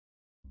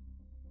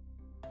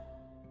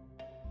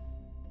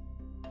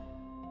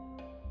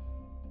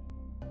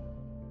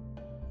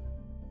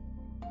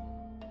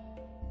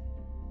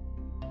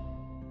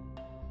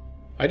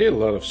I did a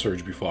lot of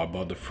search before I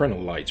bought the Fresnel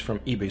lights from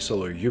eBay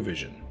seller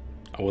uvsion.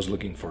 I was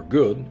looking for a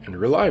good and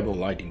reliable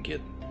lighting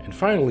kit and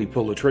finally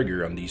pulled the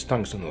trigger on these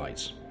tungsten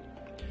lights.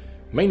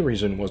 Main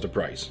reason was the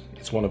price.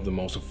 It's one of the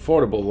most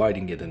affordable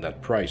lighting kit in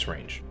that price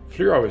range.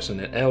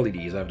 Fluorescent and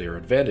LEDs have their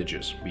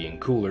advantages, being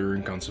cooler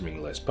and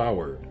consuming less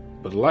power,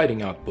 but the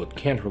lighting output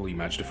can't really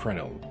match the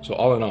Fresnel. So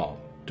all in all,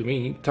 to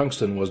me,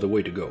 tungsten was the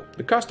way to go.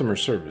 The customer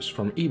service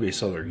from eBay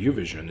seller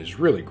uvsion is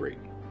really great.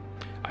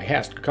 I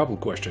asked a couple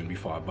questions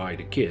before I buy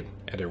the kit,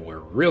 and they were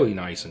really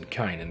nice and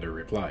kind in their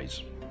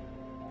replies.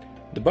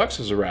 The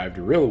boxes arrived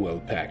really well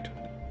packed.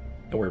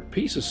 There were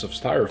pieces of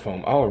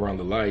styrofoam all around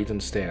the light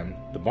and stand.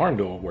 The barn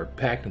door were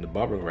packed in the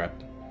bubble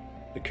wrap.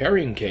 The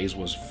carrying case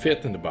was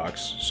fit in the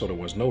box, so there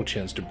was no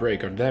chance to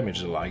break or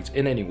damage the lights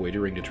in any way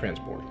during the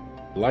transport.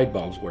 The light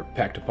bulbs were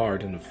packed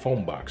apart in the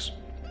foam box.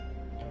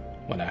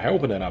 When I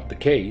opened up the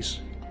case,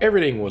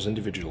 everything was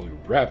individually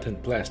wrapped in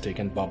plastic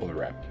and bubble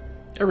wrap.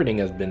 Everything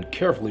has been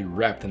carefully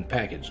wrapped and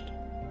packaged.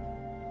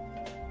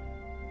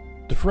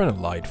 The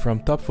Fresnel light from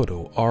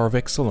TopFoto are of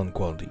excellent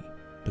quality.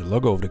 The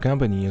logo of the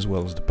company as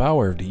well as the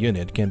power of the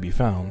unit can be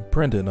found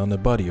printed on the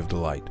body of the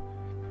light.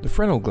 The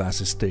Fresnel glass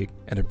is thick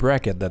and the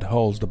bracket that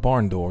holds the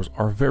barn doors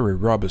are very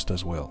robust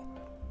as well.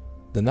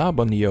 The knob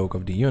on the yoke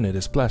of the unit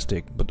is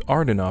plastic but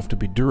hard enough to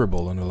be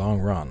durable in the long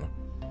run.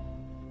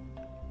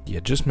 The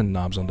adjustment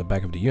knobs on the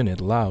back of the unit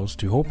allows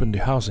to open the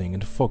housing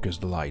and to focus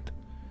the light.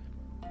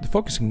 The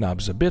focusing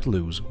knob is a bit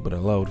loose but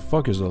allows to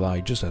focus the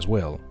light just as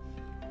well.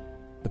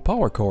 The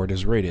power cord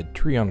is rated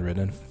 300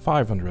 and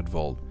 500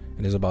 volt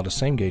and is about the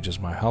same gauge as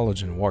my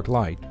halogen work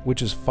light,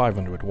 which is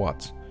 500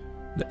 watts.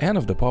 The end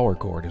of the power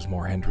cord is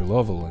more entry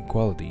level in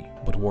quality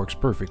but works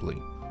perfectly.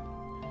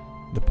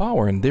 The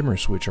power and dimmer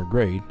switch are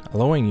great,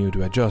 allowing you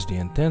to adjust the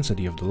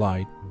intensity of the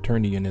light,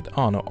 turn the unit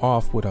on or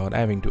off without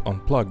having to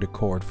unplug the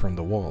cord from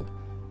the wall.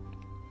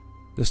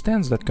 The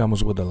stands that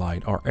comes with the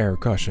light are air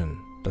cushion.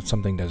 That's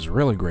something that is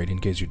really great in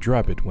case you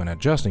drop it when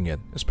adjusting it,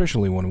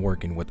 especially when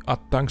working with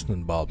hot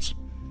tungsten bulbs.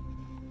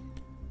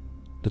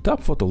 The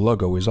TopFoto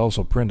logo is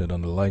also printed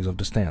on the legs of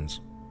the stands.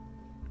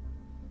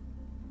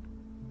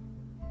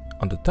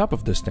 On the top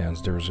of the stands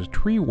there is a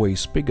 3-way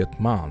spigot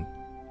mount,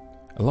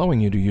 allowing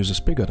you to use a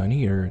spigot on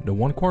either the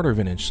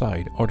 1/4 inch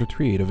side or the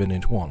 3/8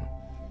 inch one.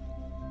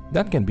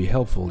 That can be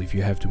helpful if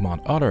you have to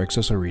mount other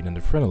accessories than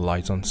the Fresnel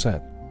lights on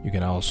set. You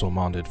can also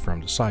mount it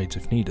from the sides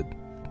if needed.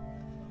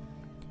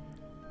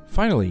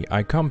 Finally,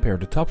 I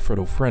compared the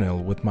TopFoto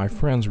Fresnel with my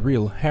friend's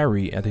real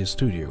ARRI at his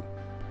studio.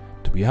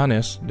 To be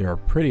honest, they are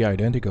pretty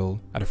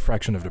identical at a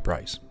fraction of the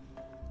price.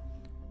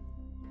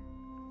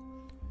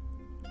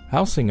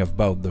 Housing of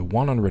both the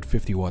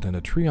 150 watt and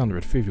the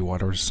 350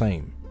 watt are the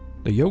same.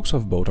 The yokes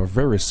of both are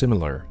very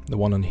similar. The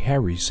one on the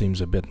ARRI seems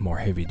a bit more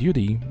heavy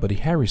duty, but the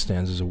ARRI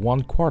stands is a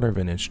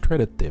 1/4 inch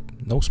threaded tip,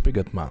 no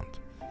spigot mount.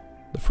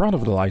 The front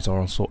of the lights are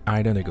also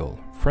identical.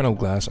 Fresnel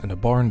glass and the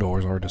barn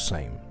doors are the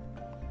same.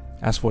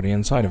 As for the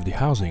inside of the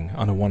housing,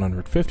 on the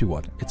 150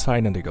 watt, it's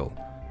identical.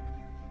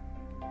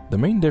 The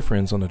main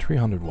difference on the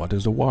 300 watt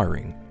is the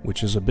wiring,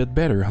 which is a bit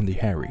better on the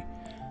ARRI.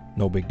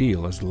 No big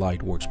deal as the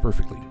light works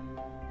perfectly.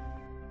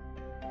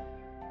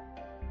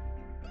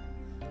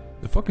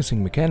 The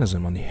focusing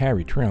mechanism on the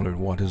ARRI 300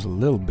 watt is a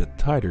little bit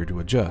tighter to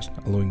adjust,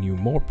 allowing you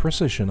more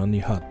precision on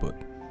the output.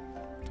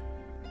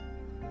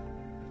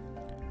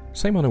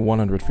 Same on the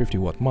 150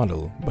 watt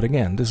model, but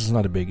again this is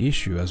not a big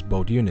issue as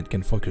both units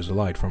can focus the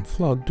light from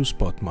flood to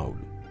spot mode.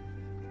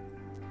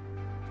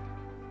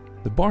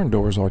 The barn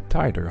doors are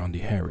tighter on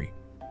the ARRI.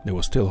 They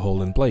will still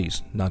hold in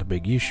place, not a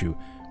big issue,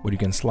 but you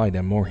can slide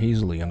them more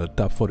easily on the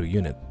TopFoto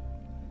unit.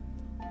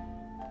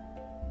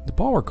 The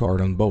power cord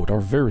on both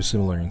are very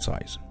similar in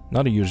size,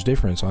 not a huge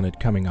difference on it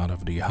coming out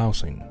of the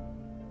housing.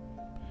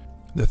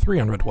 The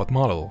 300 watt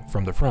model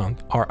from the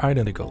front are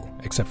identical,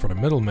 except for the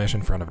middle mesh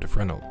in front of the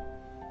Fresnel.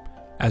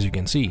 As you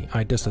can see,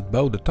 I tested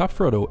both the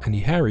TopFoto and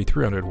the ARRI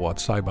 300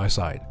 watts side by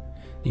side.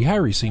 The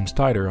ARRI seems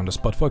tighter on the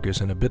spot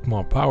focus and a bit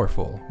more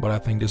powerful, but I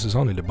think this is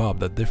only the bulb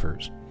that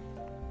differs.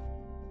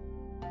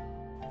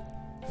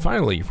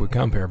 Finally, if we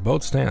compare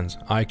both stands,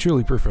 I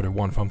actually prefer the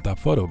one from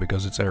TopFoto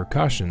because it's air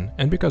cushion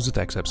and because it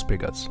accepts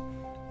spigots.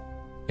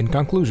 In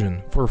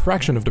conclusion, for a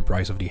fraction of the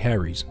price of the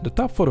ARRIs, the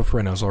TopFoto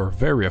Fresnels are a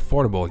very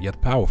affordable yet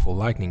powerful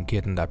lighting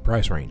kit in that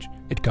price range.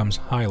 It comes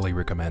highly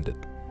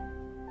recommended.